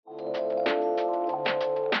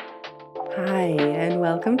Hi, and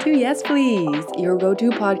welcome to Yes Please, your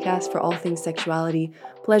go-to podcast for all things sexuality,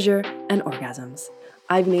 pleasure, and orgasms.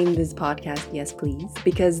 I've named this podcast Yes Please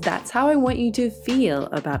because that's how I want you to feel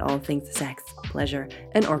about all things sex, pleasure,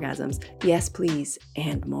 and orgasms. Yes please,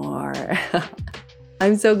 and more.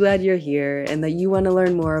 I'm so glad you're here and that you want to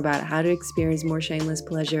learn more about how to experience more shameless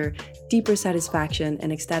pleasure, deeper satisfaction,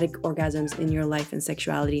 and ecstatic orgasms in your life and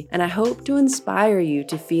sexuality. And I hope to inspire you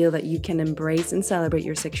to feel that you can embrace and celebrate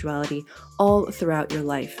your sexuality all throughout your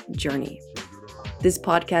life journey. This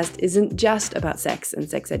podcast isn't just about sex and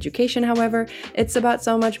sex education, however, it's about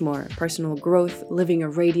so much more: personal growth, living a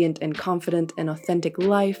radiant and confident and authentic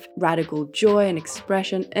life, radical joy and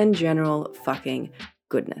expression, and general fucking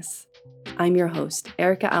goodness. I'm your host,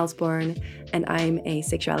 Erica Alsborn, and I'm a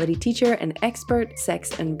sexuality teacher and expert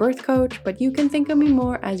sex and birth coach, but you can think of me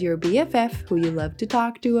more as your BFF who you love to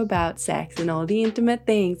talk to about sex and all the intimate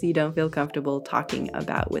things you don't feel comfortable talking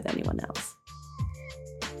about with anyone else.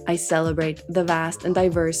 I celebrate the vast and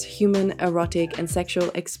diverse human, erotic, and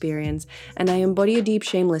sexual experience, and I embody a deep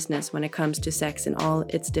shamelessness when it comes to sex in all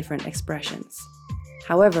its different expressions.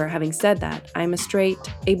 However, having said that, I'm a straight,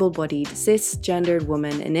 able-bodied, cisgendered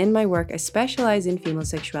woman, and in my work I specialize in female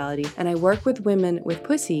sexuality, and I work with women with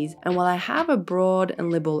pussies, and while I have a broad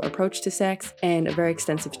and liberal approach to sex and a very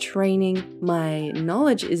extensive training, my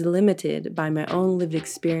knowledge is limited by my own lived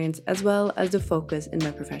experience as well as the focus in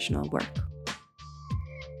my professional work.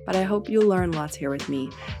 But I hope you'll learn lots here with me,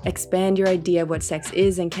 expand your idea of what sex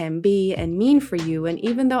is and can be and mean for you, and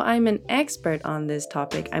even though I'm an expert on this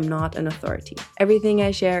topic, I'm not an authority. Everything I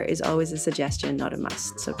share is always a suggestion, not a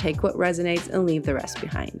must, so take what resonates and leave the rest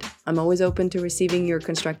behind. I'm always open to receiving your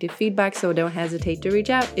constructive feedback, so don't hesitate to reach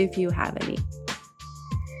out if you have any.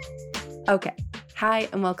 Okay, hi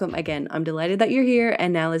and welcome again. I'm delighted that you're here,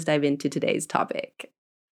 and now let's dive into today's topic.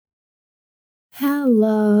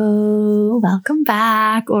 Hello, welcome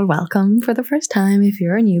back, or welcome for the first time if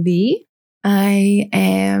you're a newbie. I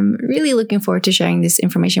am really looking forward to sharing this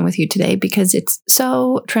information with you today because it's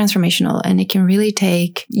so transformational and it can really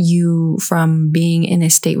take you from being in a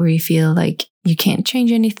state where you feel like you can't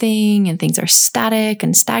change anything and things are static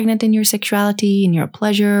and stagnant in your sexuality, in your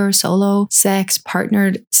pleasure, solo sex,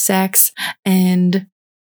 partnered sex. And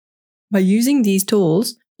by using these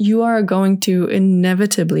tools, you are going to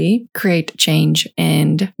inevitably create change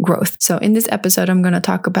and growth. So in this episode, I'm going to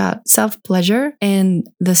talk about self-pleasure and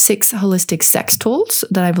the 6 holistic sex tools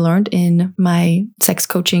that I've learned in my sex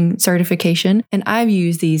coaching certification. And I've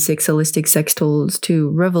used these 6 holistic sex tools to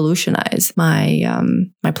revolutionize my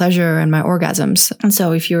pleasure and my orgasms. And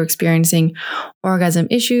so if you're experiencing orgasm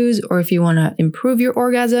issues, or if you want to improve your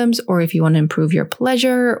orgasms, or if you want to improve your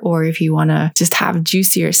pleasure, or if you want to just have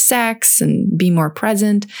juicier sex and be more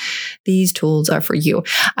present, these tools are for you.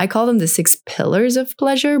 I call them the 6 pillars of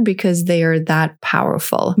pleasure because they are that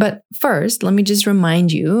powerful. But first, let me just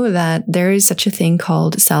remind you that there is such a thing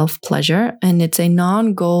called self-pleasure, and it's a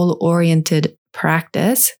non-goal oriented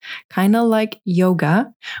practice, kind of like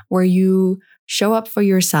yoga, where you show up for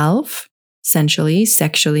yourself, essentially,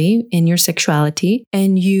 sexually, in your sexuality,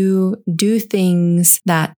 and you do things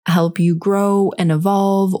that help you grow and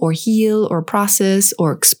evolve or heal or process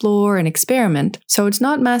or explore and experiment. So it's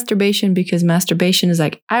not masturbation because masturbation is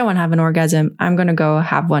like, I want to have an orgasm, I'm going to go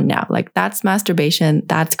have one now. Like that's masturbation,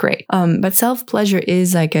 that's great. But self-pleasure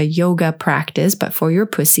is like a yoga practice, but for your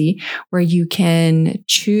pussy, where you can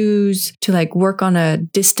choose to like work on a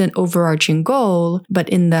distant overarching goal, but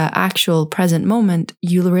in the actual present moment,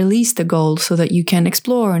 you'll release the goal so that you can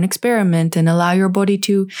explore and experiment and allow your body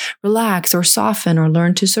to relax or soften or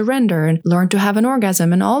learn to surrender and learn to have an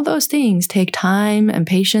orgasm. And all those things take time and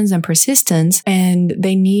patience and persistence, and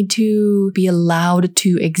they need to be allowed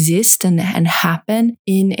to exist and happen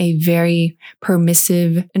in a very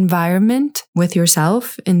permissive environment with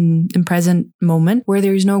yourself in present moment where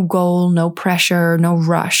there's no goal, no pressure, no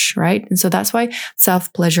rush, right? And so that's why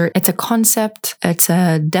self-pleasure, it's a concept, it's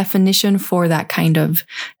a definition for that kind of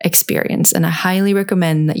experience. And I highly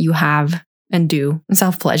recommend that you have and do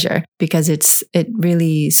self-pleasure because it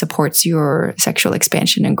really supports your sexual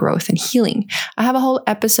expansion and growth and healing. I have a whole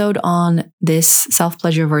episode on this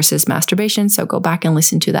self-pleasure versus masturbation, so go back and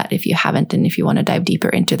listen to that if you haven't and if you want to dive deeper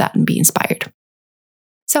into that and be inspired.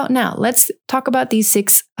 So now let's talk about these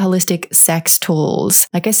 6 holistic sex tools.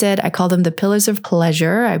 Like I said, I call them the pillars of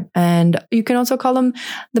pleasure, and you can also call them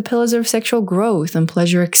the pillars of sexual growth and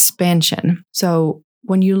pleasure expansion. So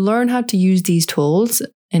when you learn how to use these tools,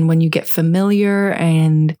 And when you get familiar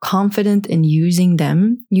and confident in using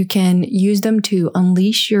them, you can use them to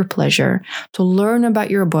unleash your pleasure, to learn about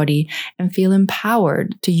your body and feel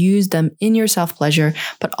empowered to use them in your self-pleasure,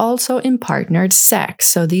 but also in partnered sex.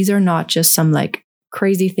 So these are not just some like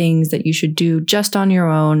crazy things that you should do just on your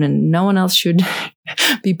own and no one else should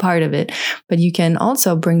be part of it. But you can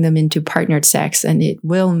also bring them into partnered sex and it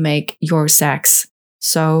will make your sex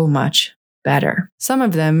so much better. Some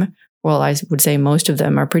of them, well, I would say most of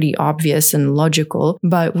them are pretty obvious and logical,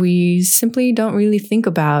 but we simply don't really think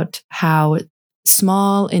about how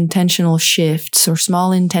small intentional shifts or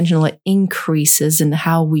small intentional increases in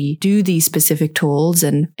how we do these specific tools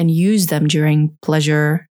and use them during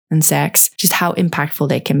pleasure and sex, just how impactful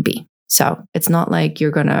they can be. So it's not like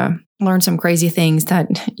you're going to learn some crazy things that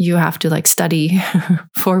you have to like study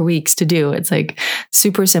for weeks to do. It's like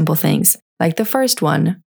super simple things. Like the first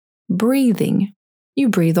one, breathing. You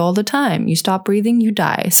breathe all the time. You stop breathing, you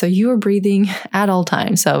die. So you are breathing at all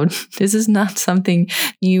times. So this is not something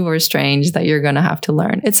new or strange that you're going to have to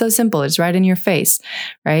learn. It's so simple. It's right in your face,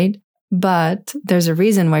 right? But there's a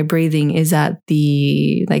reason why breathing is at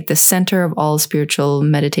the center of all spiritual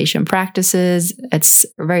meditation practices. It's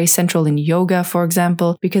very central in yoga, for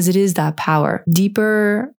example, because it is that power.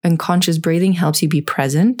 Deeper and conscious breathing helps you be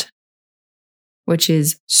present, which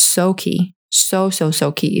is so key. So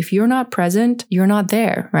key. If you're not present, you're not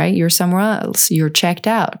there, right? You're somewhere else. You're checked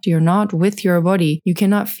out. You're not with your body. You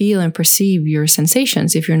cannot feel and perceive your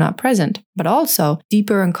sensations if you're not present. But also,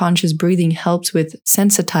 deeper and conscious breathing helps with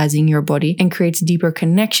sensitizing your body and creates deeper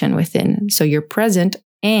connection within. So you're present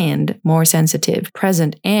and more sensitive,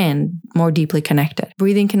 present and more deeply connected.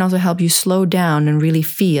 Breathing can also help you slow down and really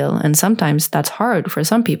feel. And sometimes that's hard for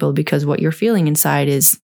some people because what you're feeling inside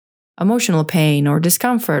is emotional pain or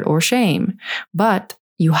discomfort or shame. But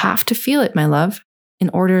you have to feel it, my love, in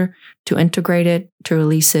order to integrate it, to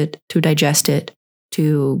release it, to digest it,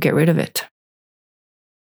 to get rid of it.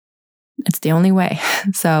 It's the only way.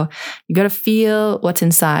 So you got to feel what's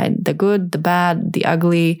inside, the good, the bad, the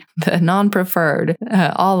ugly, the non-preferred,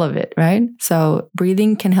 all of it, right? So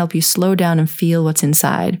breathing can help you slow down and feel what's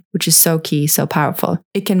inside, which is so key, so powerful.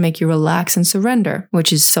 It can make you relax and surrender,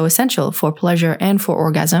 which is so essential for pleasure and for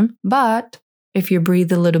orgasm. But if you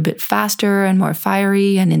breathe a little bit faster and more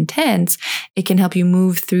fiery and intense, it can help you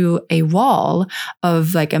move through a wall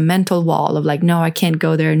of like a mental wall of like, no, I can't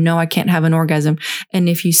go there. No, I can't have an orgasm. And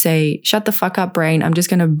if you say, shut the fuck up, brain, I'm just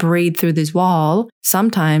going to breathe through this wall,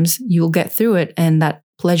 sometimes you'll get through it and that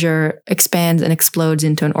pleasure expands and explodes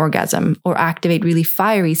into an orgasm or activate really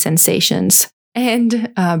fiery sensations.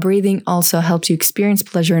 And breathing also helps you experience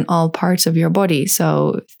pleasure in all parts of your body.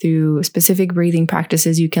 So through specific breathing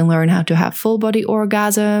practices, you can learn how to have full body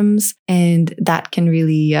orgasms. And that can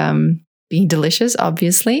really be delicious,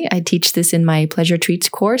 obviously. I teach this in my Pleasure Treats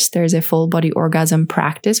course. There's a full body orgasm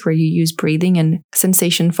practice where you use breathing and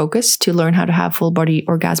sensation focus to learn how to have full body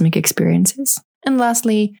orgasmic experiences. And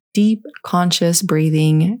lastly, deep conscious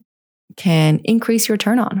breathing can increase your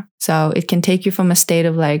turn on. So it can take you from a state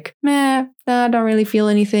of like, I don't really feel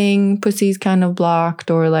anything, pussy's kind of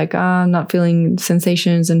blocked, or like, I'm not feeling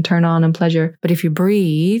sensations and turn on and pleasure. But if you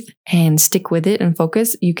breathe and stick with it and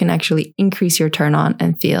focus, you can actually increase your turn on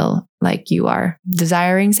and feel like you are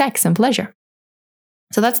desiring sex and pleasure.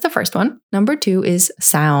 So that's the first one. Number 2 is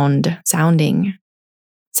sounding.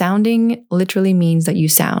 Sounding literally means that you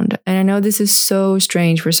sound. And I know this is so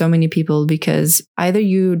strange for so many people because either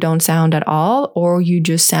you don't sound at all or you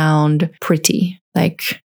just sound pretty,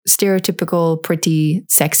 like stereotypical, pretty,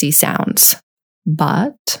 sexy sounds.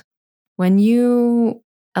 But when you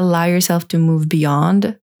allow yourself to move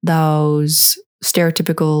beyond those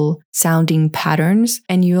stereotypical sounding patterns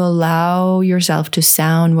and you allow yourself to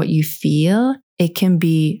sound what you feel, it can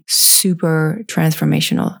be super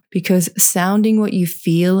transformational because sounding what you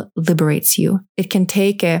feel liberates you. It can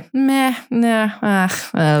take a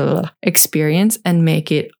experience and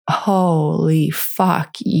make it holy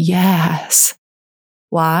fuck, yes.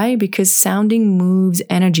 Why? Because sounding moves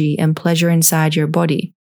energy and pleasure inside your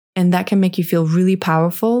body. And that can make you feel really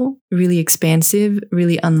powerful, really expansive,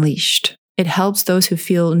 really unleashed. It helps those who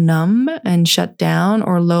feel numb and shut down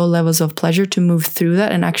or low levels of pleasure to move through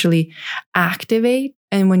that and actually activate.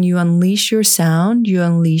 And when you unleash your sound, you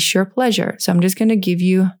unleash your pleasure. So I'm just going to give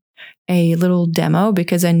you a little demo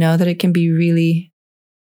because I know that it can be really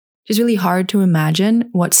hard to imagine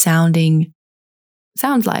what sounding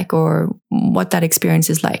sounds like or what that experience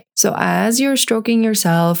is like. So as you're stroking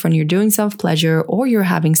yourself and you're doing self-pleasure or you're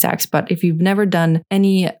having sex, but if you've never done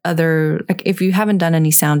any other, like if you haven't done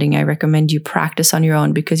any sounding, I recommend you practice on your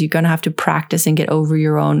own, because you're going to have to practice and get over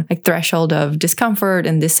your own like threshold of discomfort,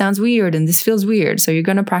 and this sounds weird and this feels weird. So you're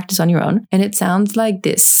going to practice on your own. And it sounds like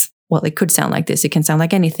this. Well, it could sound like this. It can sound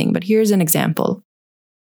like anything, but here's an example.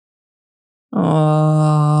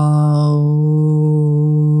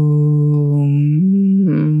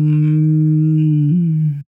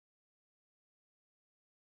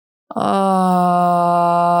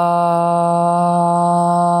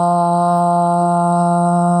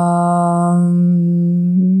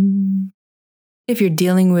 If you're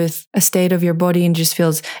dealing with a state of your body and it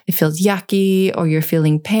feels yucky, or you're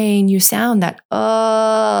feeling pain, you sound that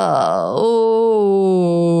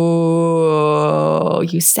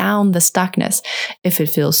you sound the stuckness. If it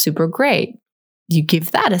feels super great, you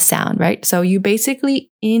give that a sound, right? So you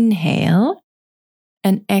basically inhale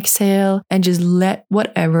and exhale and just let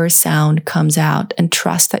whatever sound comes out and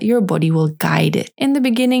trust that your body will guide it. In the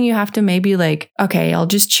beginning, you have to maybe okay, I'll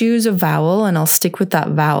just choose a vowel and I'll stick with that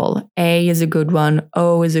vowel. A is a good one.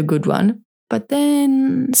 O is a good one. But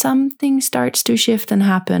then something starts to shift and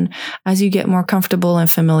happen as you get more comfortable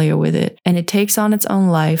and familiar with it. And it takes on its own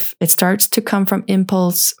life. It starts to come from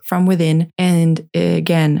impulse from within. And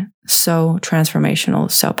again, so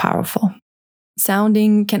transformational, so powerful.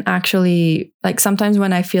 Sounding can actually, sometimes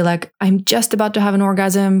when I feel like I'm just about to have an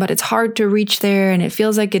orgasm, but it's hard to reach there and it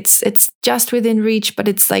feels like it's just within reach, but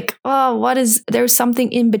it's there's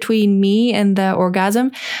something in between me and the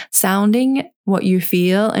orgasm. Sounding what you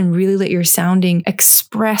feel and really let your sounding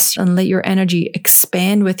express and let your energy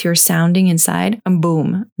expand with your sounding inside, and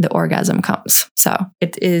boom, the orgasm comes. So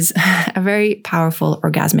it is a very powerful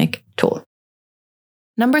orgasmic tool.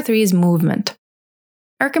 Number 3 is movement.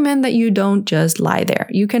 I recommend that you don't just lie there.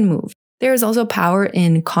 You can move. There is also power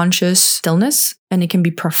in conscious stillness, and it can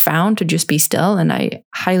be profound to just be still. And I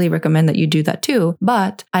highly recommend that you do that too.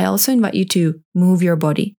 But I also invite you to move your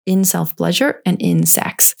body in self-pleasure and in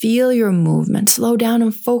sex. Feel your movement. Slow down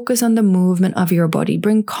and focus on the movement of your body.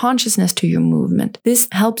 Bring consciousness to your movement. This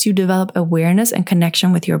helps you develop awareness and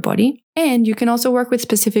connection with your body. And you can also work with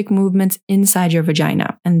specific movements inside your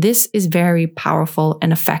vagina. And this is very powerful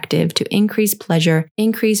and effective to increase pleasure,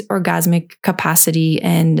 increase orgasmic capacity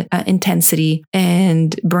and intensity,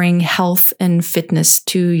 and bring health and fitness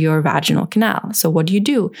to your vaginal canal. So what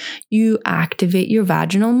do? You activate your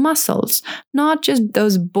vaginal muscles, not just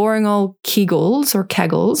those boring old Kegels or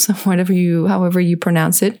Kegels, however you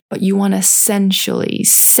pronounce it, but you want to sensually,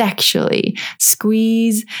 sexually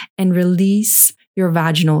squeeze and release your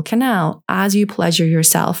vaginal canal as you pleasure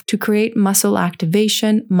yourself to create muscle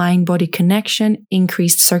activation, mind-body connection,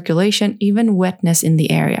 increased circulation, even wetness in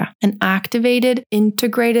the area. An activated,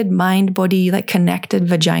 integrated mind-body, connected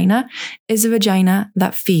vagina is a vagina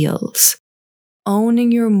that feels.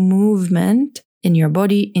 Owning your movement in your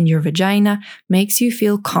body, in your vagina, makes you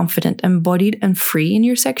feel confident, embodied, and free in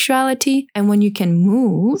your sexuality. And when you can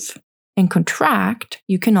move and contract,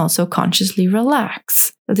 you can also consciously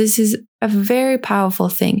relax. So this is a very powerful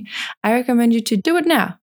thing. I recommend you to do it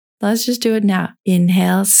now. Let's just do it now.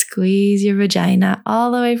 Inhale, squeeze your vagina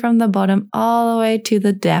all the way from the bottom, all the way to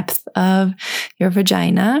the depth of your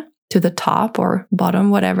vagina, to the top or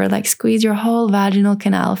bottom, whatever. Squeeze your whole vaginal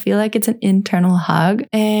canal. Feel like it's an internal hug,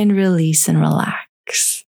 and release and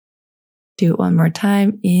relax. Do it one more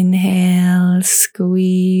time. Inhale,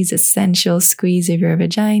 squeeze, essential squeeze of your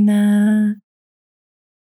vagina.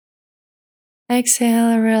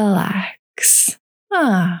 Exhale, relax.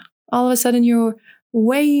 All of a sudden you're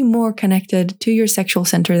way more connected to your sexual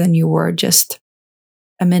center than you were just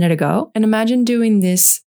a minute ago. And imagine doing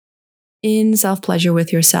this in self-pleasure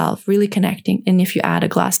with yourself, really connecting. And if you add a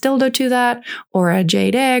glass dildo to that, or a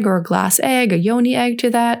jade egg, or a glass egg, a yoni egg to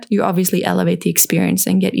that, you obviously elevate the experience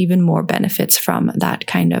and get even more benefits from that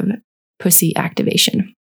kind of pussy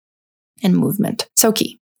activation and movement. So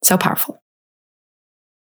key, so powerful.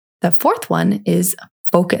 The 4th one is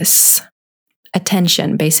focus.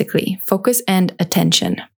 Attention, basically. Focus and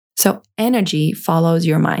attention. So energy follows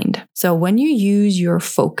your mind. So when you use your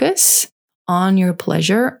focus on your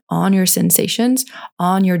pleasure, on your sensations,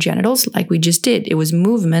 on your genitals, like we just did, it was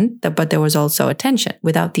movement, but there was also attention.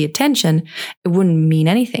 Without the attention, it wouldn't mean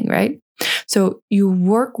anything, right? So you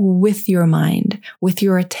work with your mind, with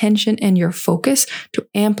your attention and your focus to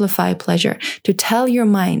amplify pleasure, to tell your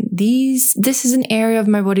mind, this is an area of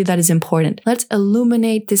my body that is important. Let's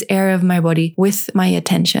illuminate this area of my body with my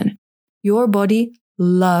attention. Your body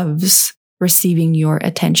loves receiving your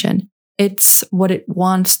attention. It's what it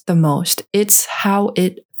wants the most. It's how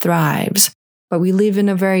it thrives. But we live in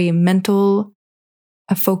a very mental,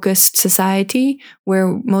 focused society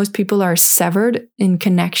where most people are severed in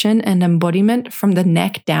connection and embodiment from the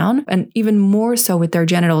neck down, and even more so with their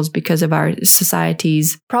genitals because of our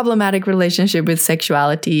society's problematic relationship with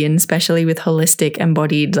sexuality, and especially with holistic,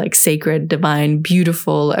 embodied, like sacred, divine,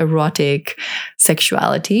 beautiful, erotic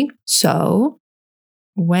sexuality. So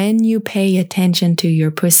when you pay attention to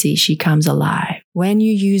your pussy, she comes alive. When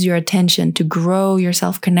you use your attention to grow your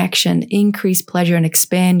self-connection, increase pleasure, and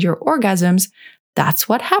expand your orgasms, that's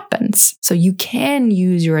what happens. So you can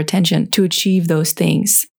use your attention to achieve those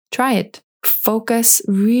things. Try it. Focus,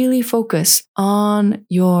 really focus on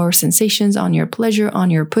your sensations, on your pleasure, on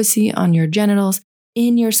your pussy, on your genitals,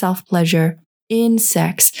 in your self-pleasure, in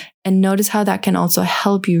sex, and notice how that can also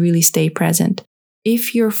help you really stay present.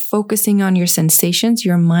 If you're focusing on your sensations,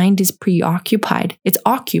 your mind is preoccupied. It's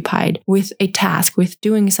occupied with a task, with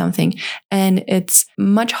doing something. And it's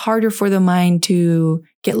much harder for the mind to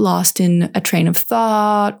get lost in a train of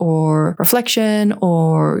thought or reflection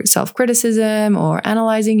or self-criticism or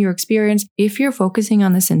analyzing your experience. If you're focusing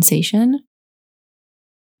on the sensation,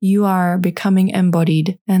 you are becoming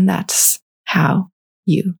embodied. And that's how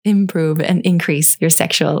you improve and increase your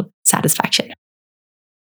sexual satisfaction.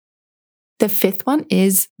 The fifth one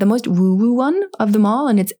is the most woo-woo one of them all,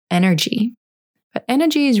 and it's energy. But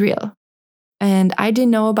energy is real. And I didn't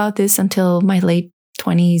know about this until my late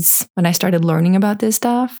 20s when I started learning about this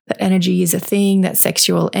stuff. That energy is a thing, that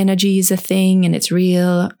sexual energy is a thing, and it's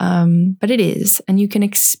real. But it is. And you can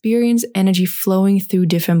experience energy flowing through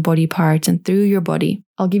different body parts and through your body.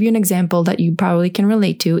 I'll give you an example that you probably can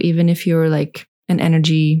relate to, even if you're like an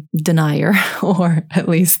energy denier, or at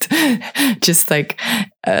least just like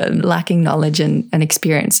lacking knowledge and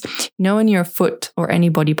experience. You know, when your foot or any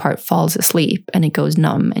body part falls asleep and it goes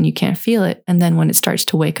numb and you can't feel it. And then when it starts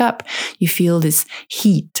to wake up, you feel this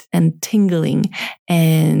heat and tingling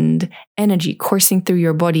and energy coursing through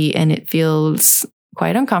your body, and it feels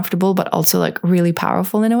quite uncomfortable, but also like really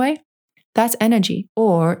powerful in a way. That's energy.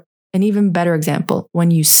 Or an even better example,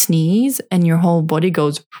 when you sneeze and your whole body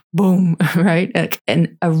goes boom, right?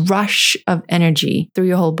 And a rush of energy through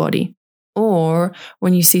your whole body. Or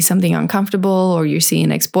when you see something uncomfortable, or you see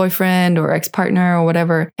an ex-boyfriend or ex-partner or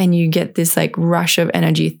whatever, and you get this like rush of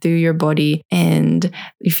energy through your body, and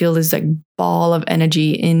you feel this like ball of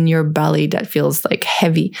energy in your belly that feels like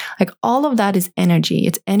heavy. Like all of that is energy.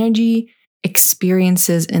 It's energy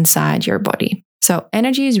experiences inside your body. So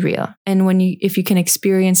energy is real. And if you can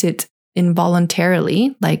experience it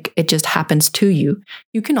involuntarily, like it just happens to you,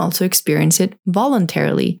 you can also experience it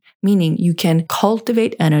voluntarily, meaning you can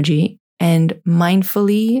cultivate energy and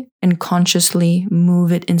mindfully and consciously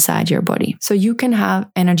move it inside your body. So you can have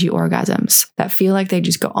energy orgasms that feel like they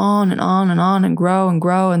just go on and on and on and grow,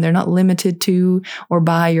 and they're not limited to or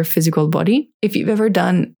by your physical body. If you've ever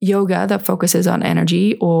done yoga that focuses on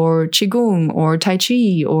energy, or Qigong or Tai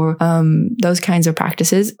Chi or those kinds of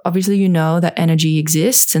practices, obviously you know that energy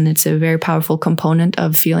exists and it's a very powerful component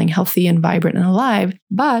of feeling healthy and vibrant and alive.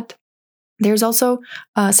 But there's also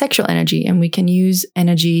sexual energy, and we can use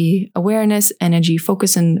energy awareness, energy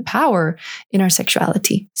focus, and power in our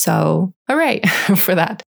sexuality. So hooray for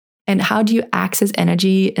that. And how do you access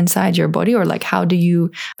energy inside your body? Or like, how do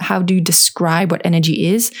you describe what energy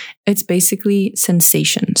is? It's basically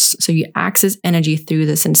sensations. So you access energy through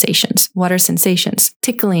the sensations. What are sensations?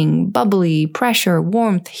 Tickling, bubbly, pressure,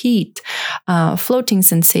 warmth, heat, floating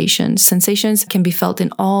sensations. Sensations can be felt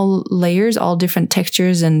in all layers, all different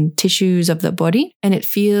textures and tissues of the body. And it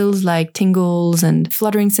feels like tingles and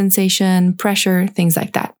fluttering sensation, pressure, things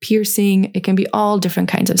like that. Piercing. It can be all different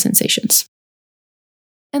kinds of sensations.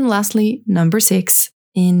 And lastly, number 6,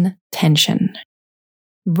 intention.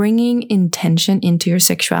 Bringing intention into your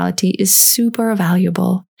sexuality is super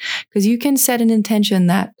valuable, because you can set an intention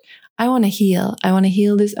that I want to heal. I want to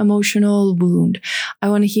heal this emotional wound. I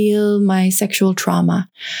want to heal my sexual trauma.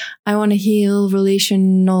 I want to heal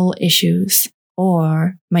relational issues.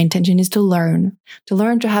 Or my intention is to learn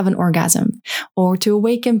to have an orgasm, or to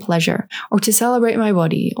awaken pleasure, or to celebrate my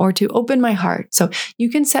body, or to open my heart. So you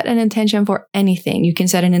can set an intention for anything. You can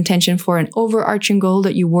set an intention for an overarching goal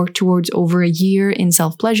that you work towards over a year in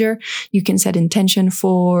self-pleasure. You can set intention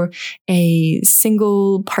for a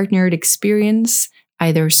single partnered experience,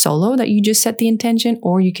 either solo that you just set the intention,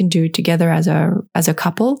 or you can do it together as a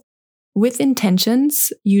couple. With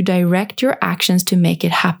intentions, you direct your actions to make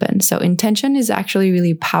it happen. So intention is actually a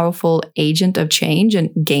really powerful agent of change and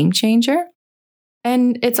game changer.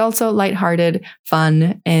 And it's also lighthearted,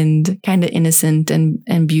 fun, and kind of innocent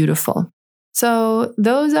and beautiful. So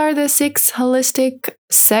those are the 6 holistic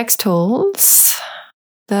sex tools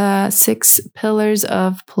the 6 pillars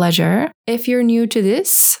of pleasure. If you're new to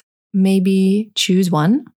this, maybe choose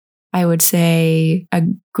one. I would say a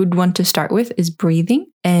good one to start with is breathing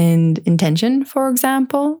and intention, for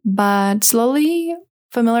example, but slowly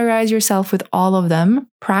familiarize yourself with all of them,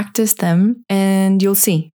 practice them, and you'll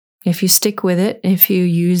see. If you stick with it, if you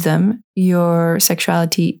use them, your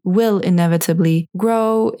sexuality will inevitably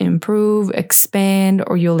grow, improve, expand,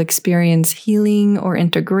 or you'll experience healing or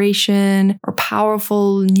integration or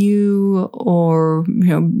powerful new or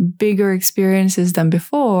bigger experiences than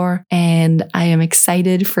before. And I am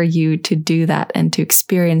excited for you to do that and to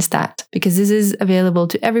experience that because this is available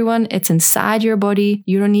to everyone. It's inside your body.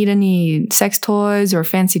 You don't need any sex toys or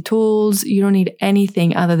fancy tools. You don't need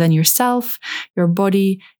anything other than yourself, your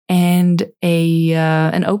body, and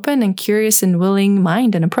an open and curious and willing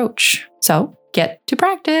mind and approach. So get to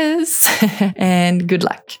practice and good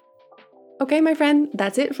luck. Okay, my friend,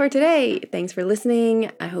 that's it for today. Thanks for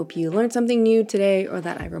listening. I hope you learned something new today or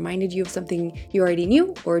that I reminded you of something you already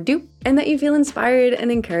knew or do, and that you feel inspired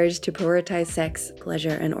and encouraged to prioritize sex, pleasure,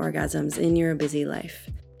 and orgasms in your busy life.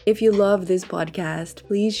 If you love this podcast,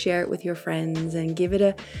 please share it with your friends and give it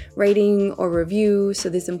a rating or review so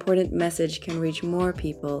this important message can reach more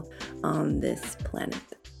people on this planet.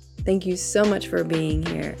 Thank you so much for being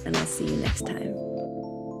here, and I'll see you next time.